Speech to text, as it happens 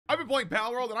I've been playing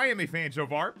Palworld and I am a fan so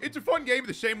far. It's a fun game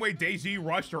the same way DayZ,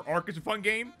 Rust, or Ark is a fun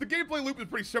game. The gameplay loop is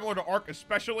pretty similar to Ark,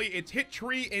 especially its hit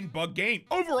tree and bug game.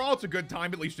 Overall, it's a good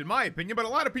time, at least in my opinion, but a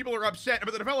lot of people are upset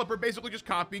about the developer basically just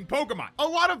copying Pokemon. A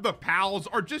lot of the pals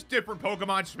are just different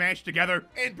Pokemon smashed together,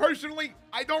 and personally,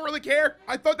 I don't really care.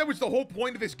 I thought that was the whole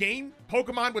point of this game,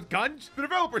 Pokemon with guns. The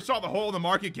developer saw the hole in the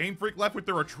market Game Freak left with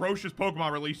their atrocious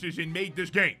Pokemon releases and made this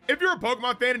game. If you're a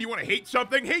Pokemon fan and you want to hate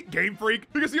something, hate Game Freak,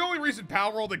 because the only reason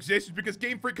Palworld exists is because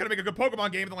Game Freak couldn't make a good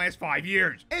Pokemon game in the last 5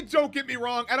 years. And don't get me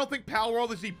wrong, I don't think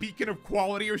Palworld is a beacon of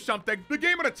quality or something. The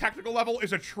game on a technical level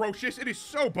is atrocious. It is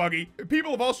so buggy.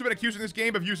 People have also been accusing this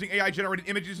game of using AI-generated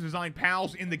images to design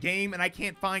pals in the game, and I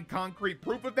can't find concrete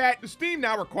proof of that. Steam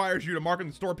now requires you to mark on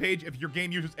the store page if your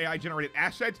game uses AI-generated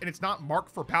assets, and it's not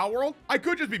marked for Palworld. I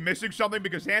could just be missing something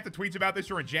because half the tweets about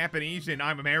this are in Japanese, and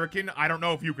I'm American. I don't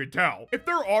know if you could tell. If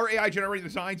there are AI-generated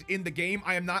designs in the game,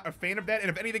 I am not a fan of that, and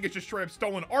if anything is just straight up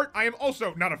stolen art, I am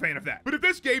also not a fan of that. But if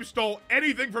this game stole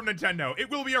anything from Nintendo, it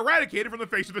will be eradicated from the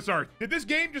face of this earth. Did this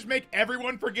game just make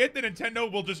everyone forget that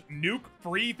Nintendo will just nuke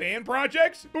free fan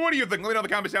projects? But what do you think? Let me know in the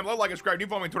comments down below. Like and subscribe. New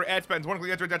follow me on Twitter @spatnz1. Click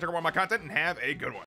that to check out more of my content, and have a good one.